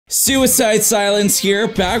Suicide Silence here,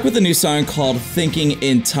 back with a new song called Thinking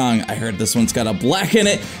in Tongue. I heard this one's got a black in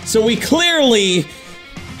it, so we clearly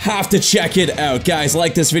have to check it out. Guys,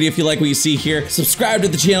 like this video if you like what you see here. Subscribe to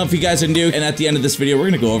the channel if you guys are new. And at the end of this video, we're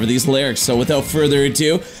gonna go over these lyrics. So without further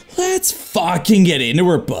ado, let's fucking get into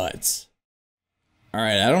our butts.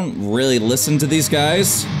 Alright, I don't really listen to these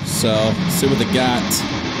guys, so let's see what they got.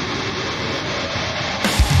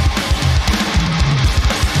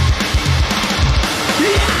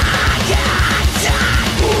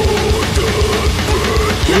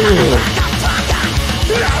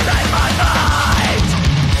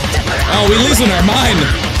 Oh, we losing our mind.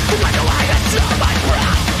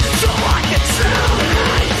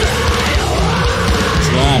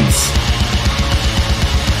 Drums.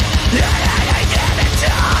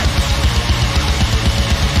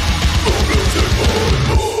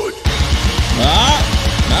 Ah,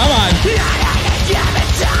 come on.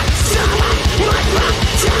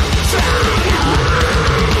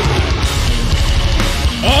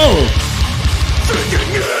 Oh.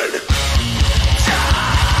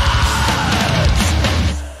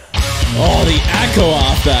 Oh, the echo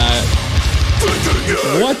off that.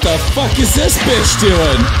 What the fuck is this bitch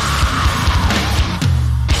doing?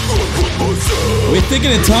 We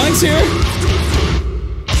thinking in tongues here?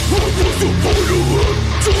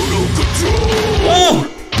 Oh!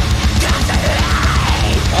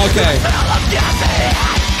 Okay.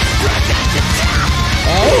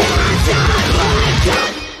 Oh!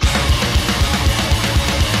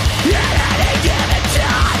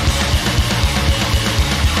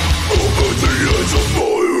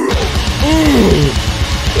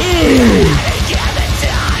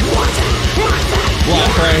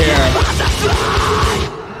 Black right here.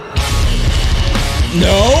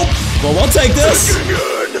 Nope. Well, we'll take this.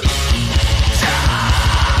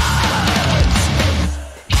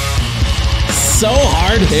 So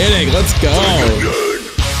hard hitting. Let's go.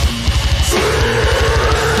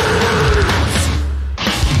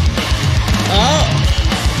 Oh.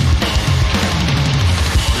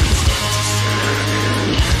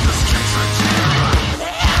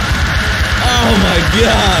 Oh my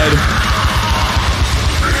god!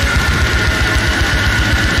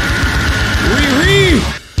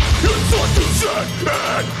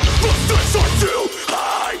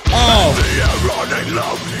 Oh!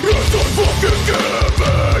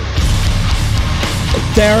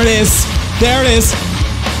 There it is! There it is!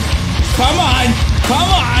 Come on! Come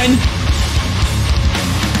on!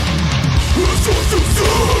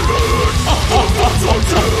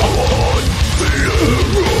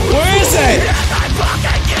 Where is it?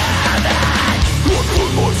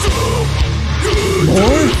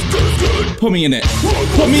 More? Put me in it.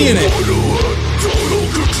 Put me in it.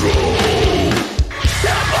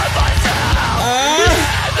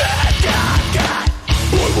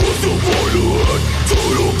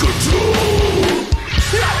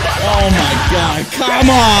 Oh my god, come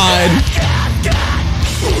on!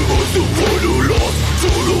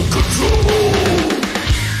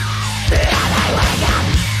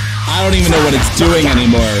 I don't even know what it's doing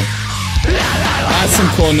anymore. That's some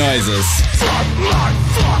cool noises.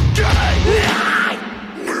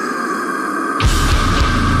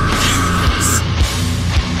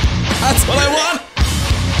 That's what I want!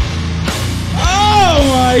 Oh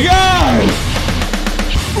my god!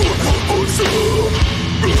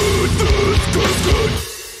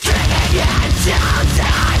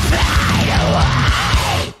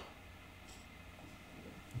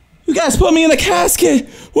 You guys put me in a casket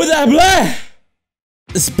with that BLEGH!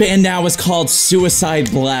 This band now is called Suicide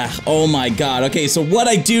BLEGH. Oh my god. Okay, so what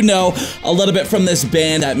I do know a little bit from this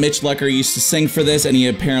band, that Mitch Lucker used to sing for this, and he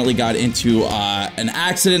apparently got into an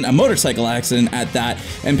accident, a motorcycle accident at that,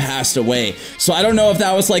 and passed away. So I don't know if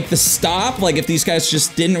that was like the stop, like if these guys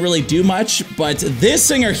just didn't really do much, but this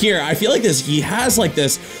singer here, I feel like he has like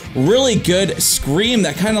this really good scream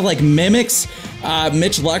that kind of like mimics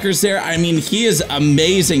Mitch Lucker's there. I mean, he is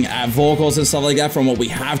amazing at vocals and stuff like that from what we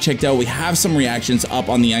have checked out. We have some reactions up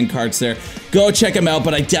on the end cards there. Go check them out,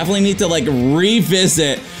 but I definitely need to like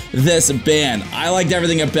revisit this band. I liked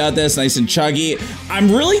everything about this, nice and chuggy. I'm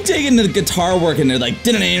really digging the guitar work in there, like,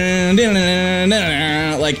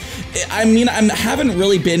 I mean, I haven't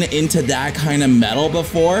really been into that kind of metal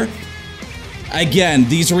before. Again,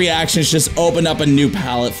 these reactions just opened up a new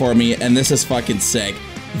palette for me, and this is fucking sick.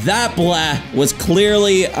 That BLEGH was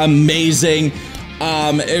clearly amazing.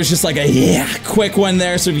 It was just like a quick one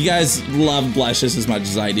there. So if you guys love Blush as much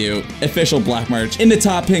as I do, official Black merch in the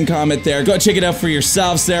top pin comment there. Go check it out for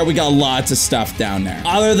yourselves there. We got lots of stuff down there.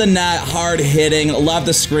 Other than that, hard hitting, love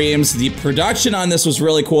the screams. The production on this was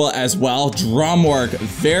really cool as well. Drum work,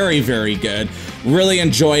 very, very good. Really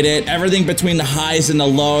enjoyed it. Everything between the highs and the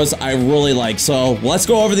lows, I really like. So let's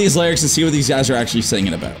go over these lyrics and see what these guys are actually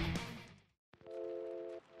singing about.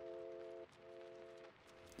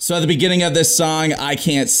 So at the beginning of this song, I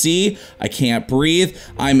can't see, I can't breathe,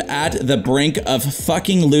 I'm at the brink of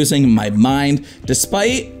fucking losing my mind,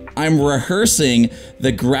 despite I'm rehearsing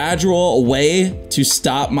the gradual way to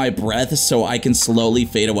stop my breath so I can slowly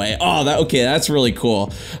fade away. Oh, okay, that's really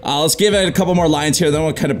cool. Let's give it a couple more lines here, then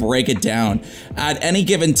we'll kind of break it down. At any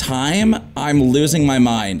given time, I'm losing my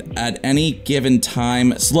mind. At any given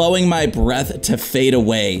time, slowing my breath to fade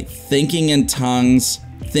away, thinking in tongues.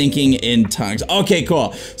 Okay,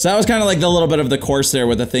 cool. So that was kind of like the little bit of the course there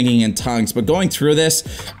with the thinking in tongues. But going through this,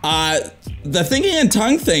 the thinking in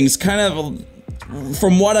tongue things kind of,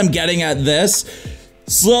 from what I'm getting at this,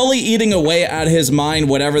 slowly eating away at his mind,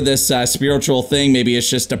 whatever this spiritual thing, maybe it's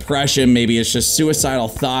just depression, maybe it's just suicidal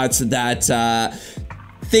thoughts, that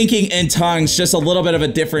thinking in tongues, just a little bit of a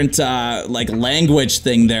different like language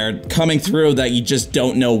thing there coming through that you just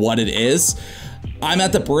don't know what it is. I'm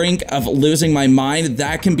at the brink of losing my mind.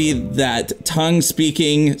 That can be that tongue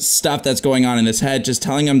speaking stuff that's going on in his head, just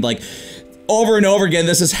telling him like over and over again,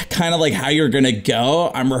 this is kind of like how you're gonna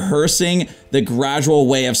go. I'm rehearsing the gradual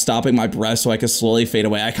way of stopping my breath so I can slowly fade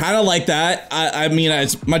away. I kind of like that. I mean,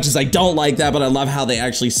 as much as I don't like that, but I love how they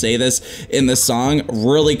actually say this in the song.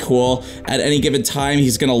 Really cool. At any given time,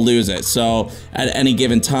 he's gonna lose it. So at any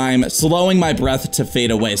given time, slowing my breath to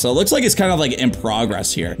fade away. So it looks like it's kind of like in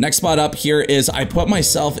progress here. Next spot up here is I put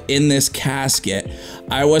myself in this casket.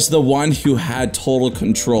 I was the one who had total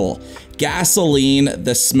control. Gasoline,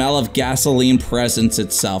 the smell of gasoline presents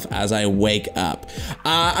itself as I wake up.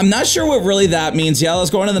 I'm not sure what really that means. Yeah,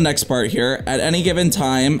 let's go on to the next part here. At any given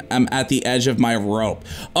time, I'm at the edge of my rope.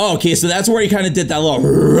 Oh, okay, so that's where he kind of did that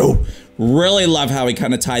little really love how he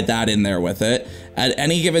kind of tied that in there with it. At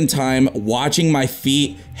any given time, watching my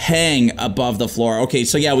feet hang above the floor. Okay,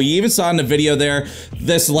 so yeah, we even saw in the video there,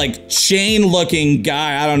 this like chain looking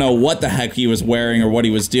guy, I don't know what the heck he was wearing or what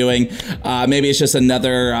he was doing. Maybe it's just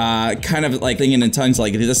another kind of like thinking in tongues,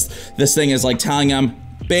 like this thing is like telling him,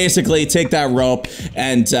 basically take that rope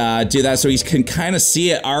and do that so he can kind of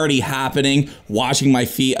see it already happening, watching my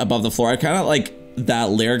feet above the floor. I kind of like that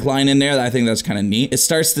lyric line in there. I think that's kind of neat. It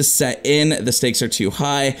starts to set in, the stakes are too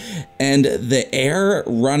high, and the air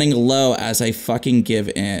running low as I fucking give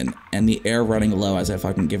in. And the air running low as I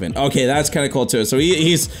fucking give in. Okay, that's kind of cool too. So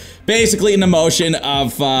he's basically in the motion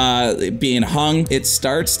of being hung. It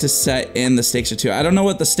starts to set in, the stakes are too high. I don't know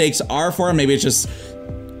what the stakes are for him. Maybe it's just,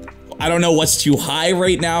 I don't know what's too high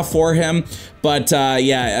right now for him, but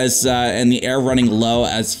yeah, as and the air running low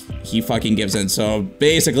as he fucking gives in. So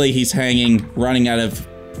basically he's hanging, running out of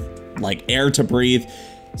like air to breathe,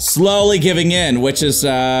 slowly giving in, which is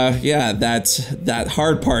yeah, that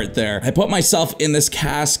hard part there. I put myself in this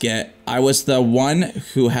casket. I was the one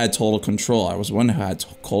who had total control. I was the one who had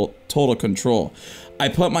total control. I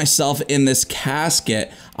put myself in this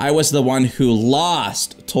casket. I was the one who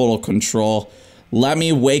lost total control. Let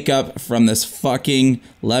me wake up from this fucking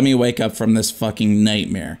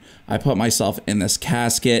nightmare. I put myself in this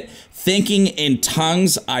casket. Thinking in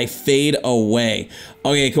tongues, I fade away.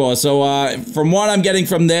 Okay, cool. So from what I'm getting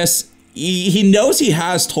from this, he knows he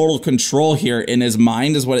has total control here in his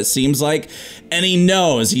mind, is what it seems like. And he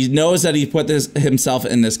knows that he put himself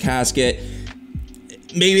in this casket.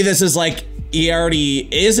 Maybe this is like, he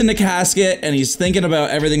already is in the casket and he's thinking about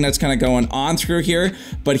everything that's kind of going on through here,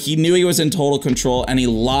 but he knew he was in total control and he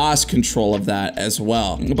lost control of that as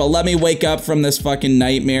well. But let me wake up from this fucking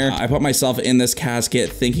nightmare. I put myself in this casket,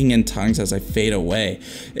 thinking in tongues as I fade away.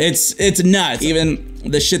 It's nuts. Even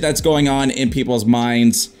the shit that's going on in people's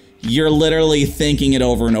minds, you're literally thinking it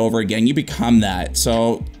over and over again. You become that.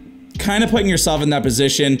 So kind of putting yourself in that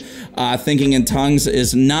position, thinking in tongues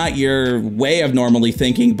is not your way of normally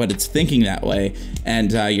thinking, but it's thinking that way,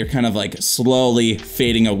 and you're kind of like slowly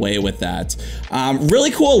fading away with that. Really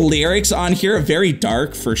cool lyrics on here, very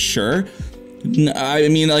dark for sure. I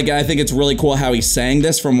mean, like, I think it's really cool how he sang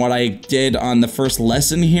this from what I did on the first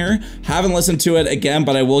lesson here. Haven't listened to it again,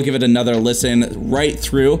 but I will give it another listen right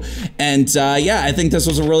through. And yeah, I think this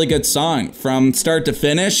was a really good song from start to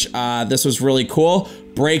finish. This was really cool.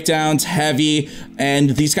 Breakdowns, heavy, and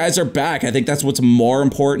these guys are back. I think that's what's more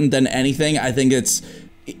important than anything. I think it's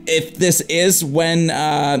if this is when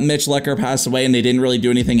Mitch Lecker passed away and they didn't really do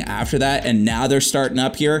anything after that, and now they're starting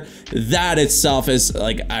up here, that itself is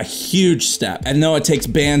like a huge step. I know it takes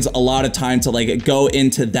bands a lot of time to like go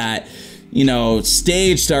into that, you know,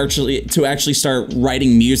 stage to actually start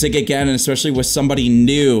writing music again, and especially with somebody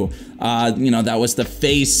new, you know, that was the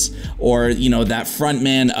face or, you know, that front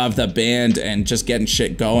man of the band and just getting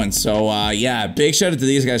shit going. So yeah, big shout out to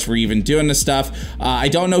these guys for even doing this stuff. I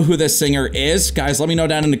don't know who this singer is. Guys, let me know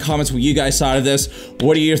down in the comments what you guys thought of this.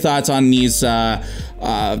 What are your thoughts on these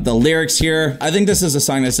the lyrics here? I think this is a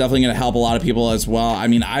song that's definitely gonna help a lot of people as well. I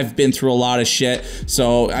mean, I've been through a lot of shit,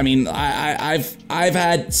 so I mean, I've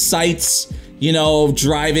had sights, you know,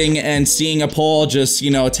 driving and seeing a pole, just,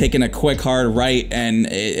 you know, taking a quick hard right, and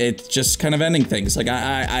it's just kind of ending things. Like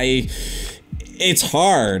it's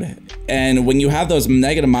hard, and when you have those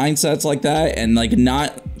negative mindsets like that, and like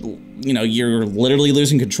not, you know, you're literally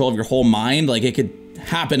losing control of your whole mind, like it could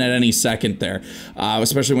happen at any second there,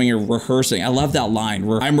 especially when you're rehearsing. I love that line.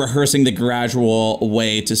 I'm rehearsing the gradual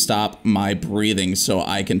way to stop my breathing so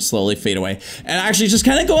I can slowly fade away. And actually just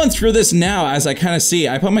kind of going through this now, as I kind of see,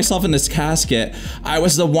 I put myself in this casket. I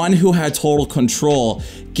was the one who had total control.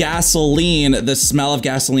 Gasoline, the smell of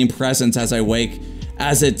gasoline presence as I wake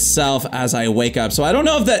up. So I don't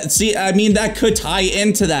know if that, see, I mean, that could tie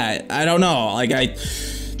into that. I don't know. Like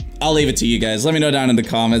I'll leave it to you guys. Let me know down in the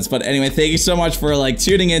comments. But anyway, thank you so much for like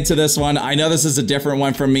tuning into this one. I know this is a different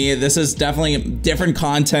one for me. This is definitely different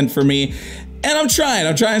content for me. And I'm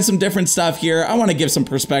trying some different stuff here. I want to give some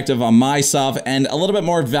perspective on myself and a little bit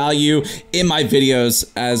more value in my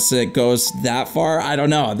videos as it goes that far. I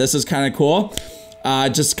don't know. This is kind of cool.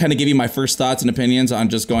 Just kind of give you my first thoughts and opinions on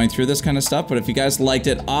just going through this kind of stuff. But if you guys liked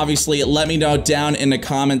it, obviously let me know down in the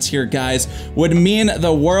comments here, guys. Would mean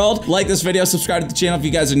the world. Like this video, subscribe to the channel if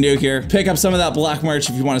you guys are new here. Pick up some of that black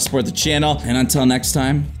merch if you want to support the channel. And until next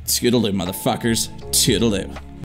time, toodaloo, motherfuckers. Toodaloo.